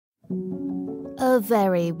A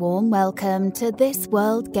very warm welcome to This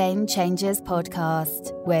World Game Changers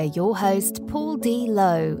podcast, where your host, Paul D.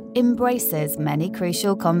 Lowe, embraces many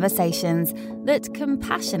crucial conversations that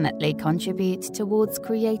compassionately contribute towards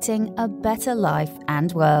creating a better life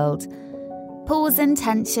and world. Paul's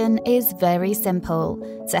intention is very simple: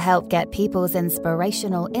 to help get people's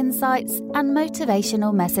inspirational insights and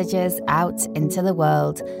motivational messages out into the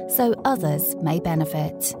world so others may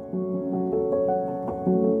benefit.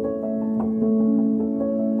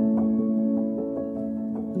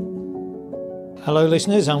 Hello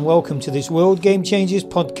listeners, and welcome to this World Game Changers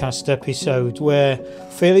podcast episode, where a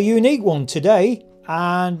fairly unique one today,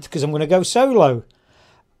 and because I'm going to go solo.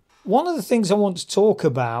 One of the things I want to talk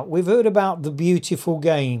about, we've heard about the beautiful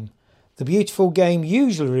game. The beautiful game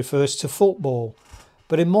usually refers to football,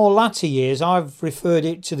 but in more latter years I've referred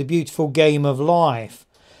it to the beautiful game of life.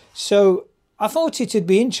 So I thought it'd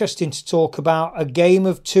be interesting to talk about a game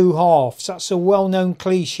of two halves. That's a well-known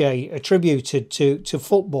cliche attributed to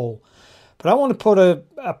football. But I want to put a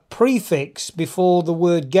prefix before the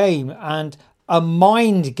word game and a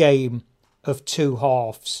mind game of two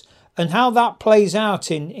halves and how that plays out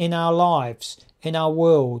in our lives, in our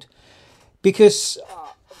world. Because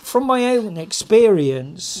from my own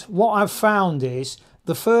experience, what I've found is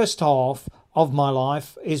the first half of my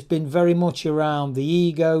life has been very much around the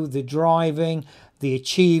ego, the driving, the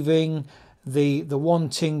achieving, the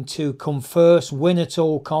wanting to come first, win at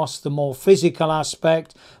all costs, the more physical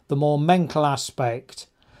aspect, the more mental aspect.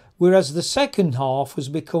 Whereas the second half has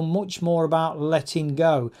become much more about letting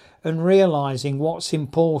go and realising what's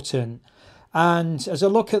important. And as I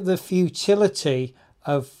look at the futility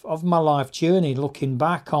of my life journey, looking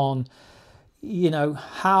back on,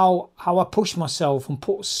 how I push myself and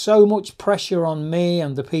put so much pressure on me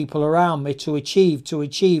and the people around me to achieve, to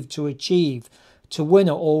win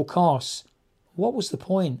at all costs. What was the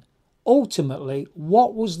point? Ultimately,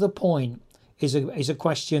 what was the point is a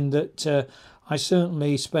question that I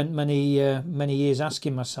certainly spent many years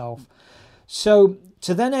asking myself. So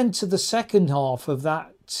to then enter the second half of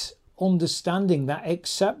that understanding, that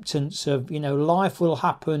acceptance of, life will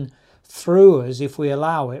happen through us if we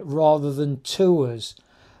allow it rather than to us.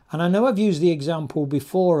 And I know I've used the example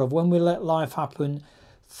before of when we let life happen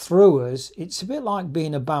through us, it's a bit like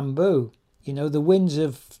being a bamboo. The winds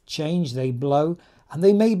of change, they blow, and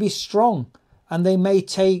they may be strong, and they may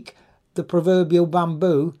take the proverbial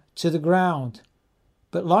bamboo to the ground.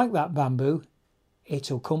 But like that bamboo,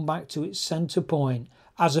 it'll come back to its centre point,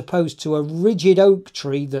 as opposed to a rigid oak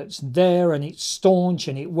tree that's there and it's staunch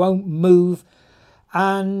and it won't move.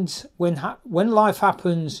 And when life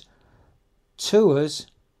happens to us,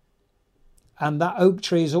 and that oak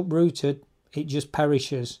tree is uprooted, it just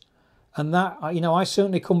perishes. And that, I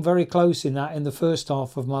certainly come very close in the first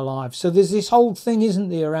half of my life. So there's this whole thing, isn't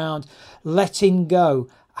there, around letting go,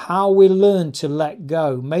 how we learn to let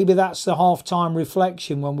go. Maybe that's the half-time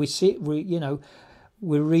reflection when we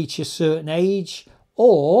reach a certain age,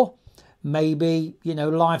 or maybe,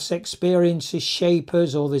 life's experiences shape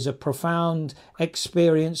us, or there's a profound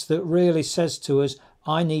experience that really says to us,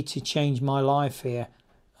 I need to change my life here.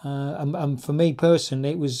 And for me personally,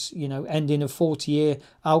 it was, ending a 40-year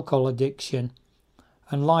alcohol addiction.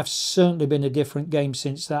 And life's certainly been a different game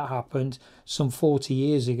since that happened some 40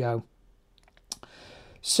 years ago.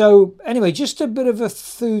 So anyway, just a bit of a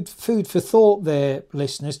food for thought there,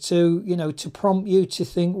 listeners, to prompt you to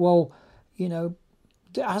think, well,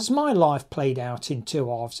 has my life played out in two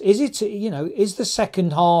halves? Is it, is the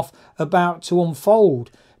second half about to unfold?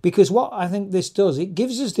 Because what I think this does, it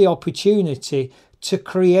gives us the opportunity to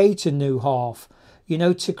create a new half,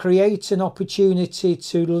 to create an opportunity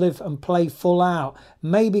to live and play full out,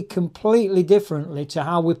 maybe completely differently to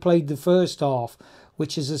how we played the first half,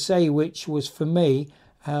 which, as I say, which was for me,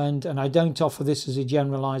 and I don't offer this as a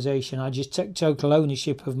generalisation, I just take total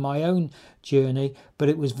ownership of my own journey, but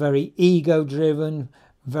it was very ego-driven,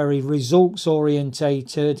 very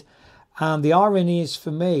results-orientated, and the irony is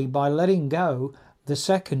for me, by letting go the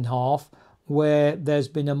second half, where there's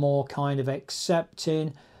been a more kind of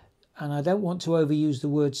accepting, and I don't want to overuse the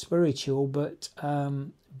word spiritual, but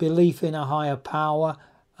belief in a higher power,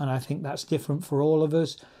 and I think that's different for all of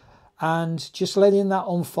us, and just letting that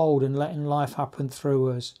unfold and letting life happen through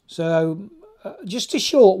us. So just a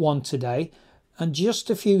short one today, and just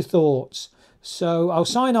a few thoughts. So I'll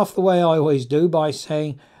sign off the way I always do by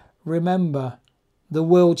saying, remember, the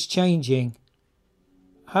world's changing.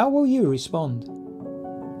 How will you respond?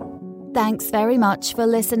 Thanks very much for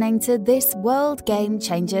listening to this World Game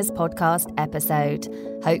Changers podcast episode.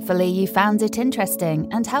 Hopefully you found it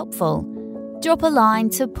interesting and helpful. Drop a line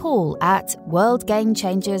to Paul at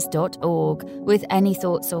worldgamechangers.org with any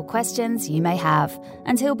thoughts or questions you may have,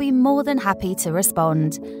 and he'll be more than happy to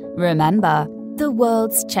respond. Remember, the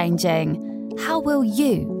world's changing. How will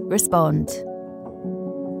you respond?